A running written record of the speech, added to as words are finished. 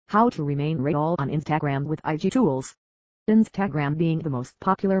How to remain real on Instagram with IG tools. Instagram, being the most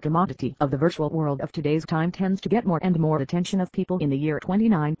popular commodity of the virtual world of today's time, tends to get more and more attention of people in the year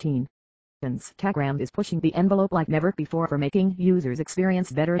 2019. Instagram is pushing the envelope like never before for making users experience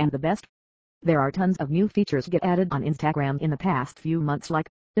better and the best. There are tons of new features get added on Instagram in the past few months, like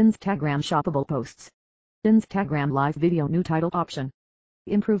Instagram shoppable posts, Instagram live video new title option,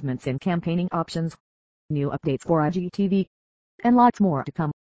 improvements in campaigning options, new updates for IGTV, and lots more to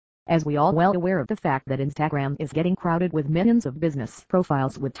come. As we all well aware of the fact that Instagram is getting crowded with millions of business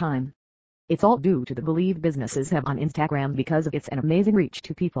profiles with time. It's all due to the belief businesses have on Instagram because of its an amazing reach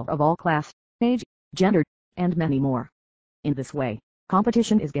to people of all class, age, gender, and many more. In this way,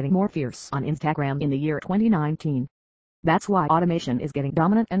 competition is getting more fierce on Instagram in the year 2019. That's why automation is getting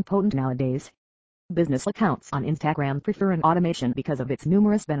dominant and potent nowadays. Business accounts on Instagram prefer an automation because of its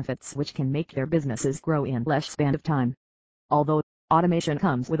numerous benefits, which can make their businesses grow in less span of time. Although automation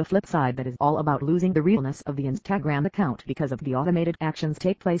comes with a flip side that is all about losing the realness of the Instagram account because of the automated actions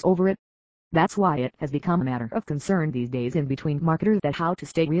take place over it. That's why it has become a matter of concern these days in between marketers that how to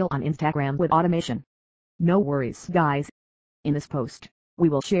stay real on Instagram with automation. No worries, guys. In this post, we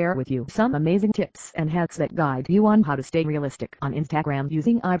will share with you some amazing tips and hacks that guide you on how to stay realistic on Instagram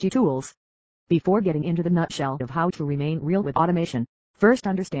using IG tools. Before getting into the nutshell of how to remain real with automation, first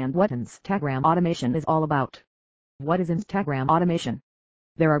understand what Instagram automation is all about. What is Instagram automation?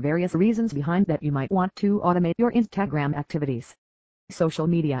 There are various reasons behind that you might want to automate your Instagram activities. Social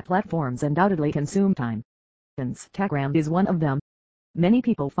media platforms undoubtedly consume time. Instagram is one of them. Many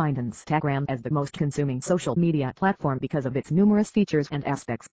people find Instagram as the most consuming social media platform because of its numerous features and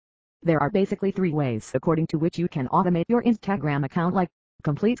aspects. There are basically 3 ways according to which you can automate your Instagram account, like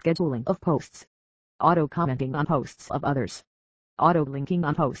complete scheduling of posts, auto-commenting on posts of others, auto-linking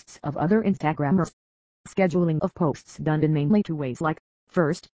on posts of other Instagrammers. Scheduling of posts done in mainly 2 ways, like,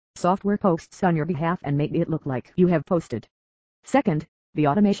 first, software posts on your behalf and make it look like you have posted. Second, the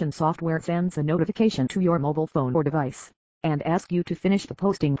automation software sends a notification to your mobile phone or device, and asks you to finish the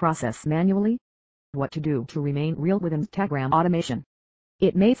posting process manually. What to do to remain real with Instagram automation?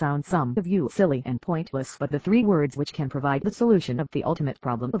 It may sound some of you silly and pointless, but the 3 words which can provide the solution of the ultimate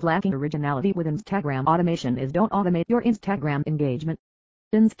problem of lacking originality with Instagram automation is: don't automate your Instagram engagement.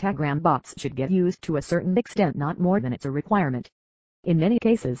 Instagram bots should get used to a certain extent, not more than it's a requirement. In many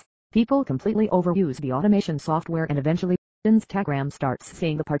cases, people completely overuse the automation software and eventually, Instagram starts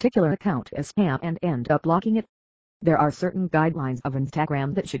seeing the particular account as spam and end up blocking it. There are certain guidelines of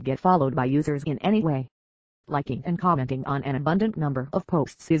Instagram that should get followed by users in any way. Liking and commenting on an abundant number of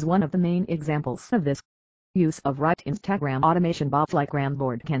posts is one of the main examples of this. Use of right Instagram automation bots like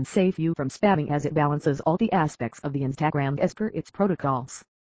Gramboard can save you from spamming, as it balances all the aspects of the Instagram as per its protocols.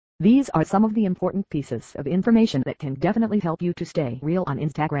 These are some of the important pieces of information that can definitely help you to stay real on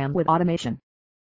Instagram with automation.